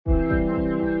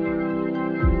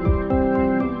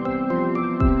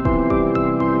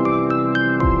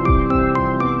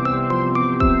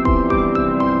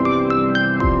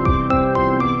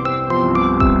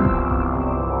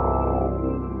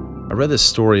read this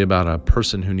story about a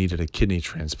person who needed a kidney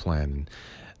transplant. And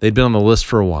they'd been on the list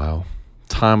for a while.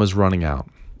 Time was running out.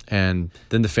 And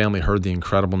then the family heard the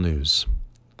incredible news.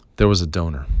 There was a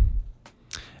donor.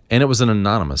 And it was an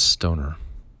anonymous donor.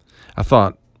 I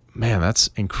thought, man, that's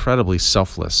incredibly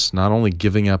selfless, not only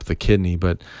giving up the kidney,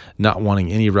 but not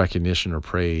wanting any recognition or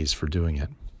praise for doing it.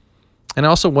 And I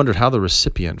also wondered how the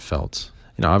recipient felt.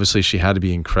 Obviously she had to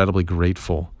be incredibly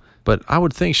grateful, but I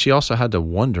would think she also had to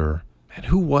wonder, man,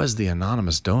 who was the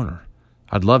anonymous donor?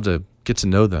 I'd love to get to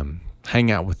know them, hang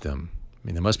out with them.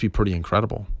 They must be pretty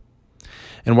incredible.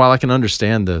 And while I can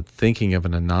understand the thinking of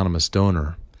an anonymous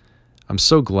donor, I'm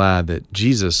so glad that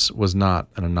Jesus was not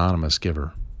an anonymous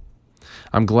giver.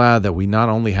 I'm glad that we not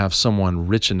only have someone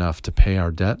rich enough to pay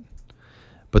our debt,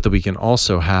 but that we can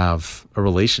also have a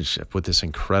relationship with this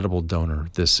incredible donor,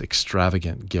 this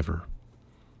extravagant giver.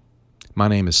 My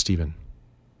name is Stephen.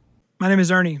 My name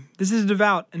is Ernie. This is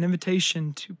Devout, an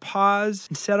invitation to pause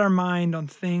and set our mind on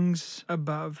things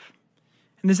above.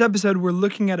 In this episode, we're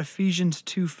looking at Ephesians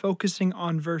 2, focusing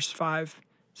on verse 5.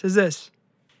 It says this,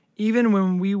 "Even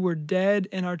when we were dead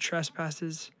in our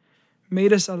trespasses,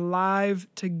 made us alive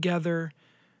together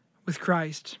with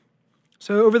Christ."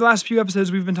 So over the last few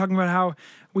episodes, we've been talking about how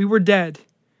we were dead,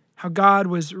 how God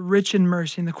was rich in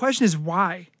mercy. And the question is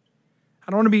why?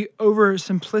 I don't want to be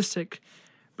oversimplistic,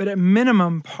 but at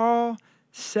minimum, Paul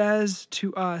says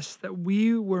to us that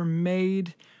we were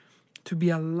made to be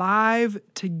alive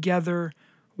together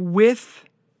with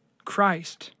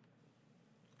Christ.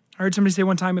 I heard somebody say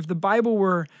one time, if the Bible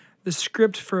were the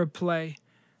script for a play,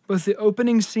 both the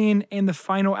opening scene and the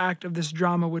final act of this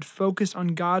drama would focus on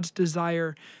God's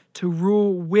desire to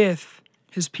rule with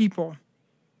his people.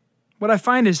 What I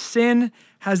find is sin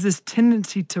has this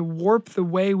tendency to warp the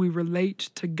way we relate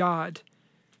to God.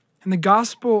 And the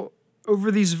gospel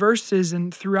over these verses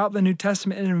and throughout the New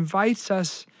Testament, it invites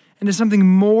us into something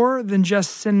more than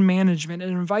just sin management. It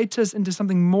invites us into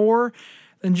something more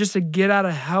than just a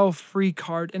get-out-of-hell-free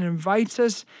card. It invites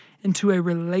us into a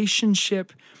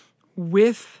relationship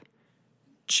with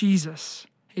Jesus,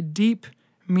 a deep,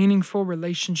 meaningful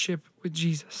relationship with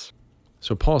Jesus.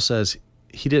 So Paul says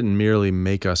he didn't merely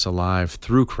make us alive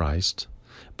through Christ,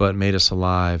 but made us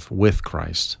alive with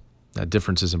Christ. That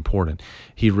difference is important.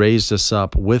 He raised us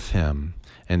up with him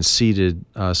and seated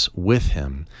us with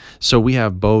him. So we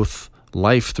have both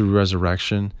life through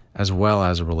resurrection as well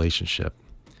as a relationship.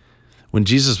 When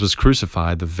Jesus was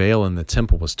crucified, the veil in the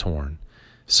temple was torn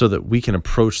so that we can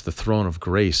approach the throne of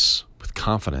grace with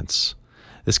confidence.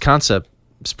 This concept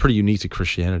is pretty unique to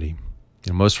Christianity.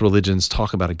 Most religions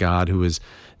talk about a God who is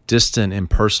distant,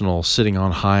 impersonal, sitting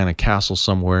on high in a castle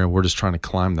somewhere, and we're just trying to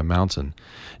climb the mountain.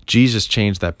 Jesus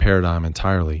changed that paradigm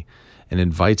entirely and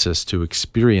invites us to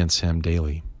experience him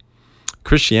daily.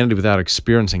 Christianity without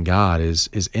experiencing God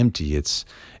is empty. It's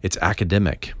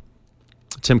academic.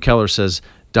 Tim Keller says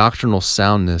doctrinal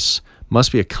soundness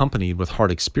must be accompanied with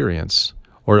hard experience,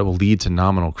 or it will lead to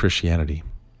nominal Christianity.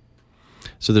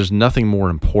 So there's nothing more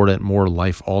important, more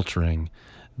life-altering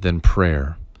than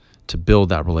prayer to build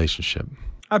that relationship.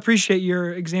 I appreciate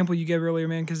your example you gave earlier,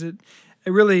 man, because it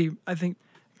really, I think,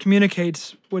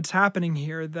 communicates what's happening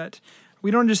here, that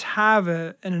we don't just have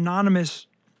an anonymous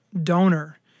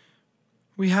donor.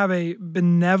 We have a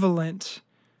benevolent,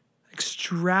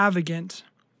 extravagant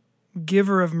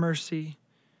giver of mercy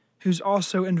who's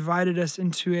also invited us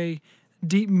into a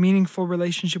deep, meaningful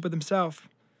relationship with himself.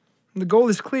 And the goal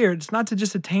is clear. It's not to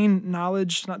just attain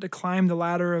knowledge, it's not to climb the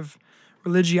ladder of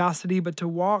religiosity, but to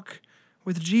walk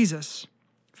with Jesus,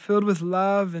 filled with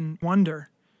love and wonder.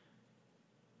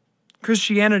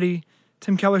 Christianity,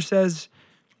 Tim Keller says,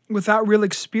 without real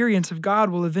experience of God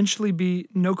will eventually be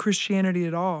no Christianity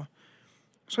at all.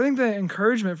 So I think the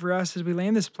encouragement for us as we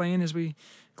land this plane, as we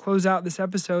close out this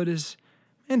episode, is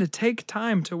to take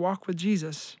time to walk with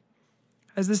Jesus.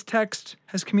 As this text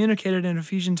has communicated in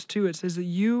Ephesians 2, it says that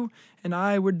you and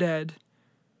I were dead.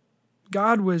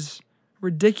 God was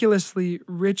ridiculously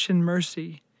rich in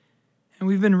mercy, and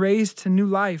we've been raised to new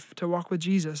life to walk with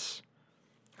Jesus.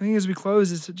 I think as we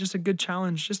close, it's just a good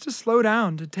challenge just to slow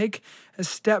down, to take a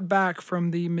step back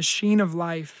from the machine of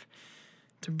life,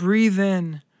 to breathe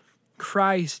in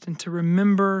Christ and to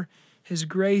remember his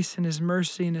grace and his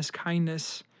mercy and his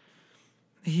kindness.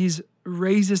 He's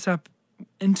raised us up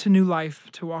into new life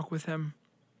to walk with him.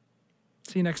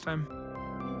 See you next time.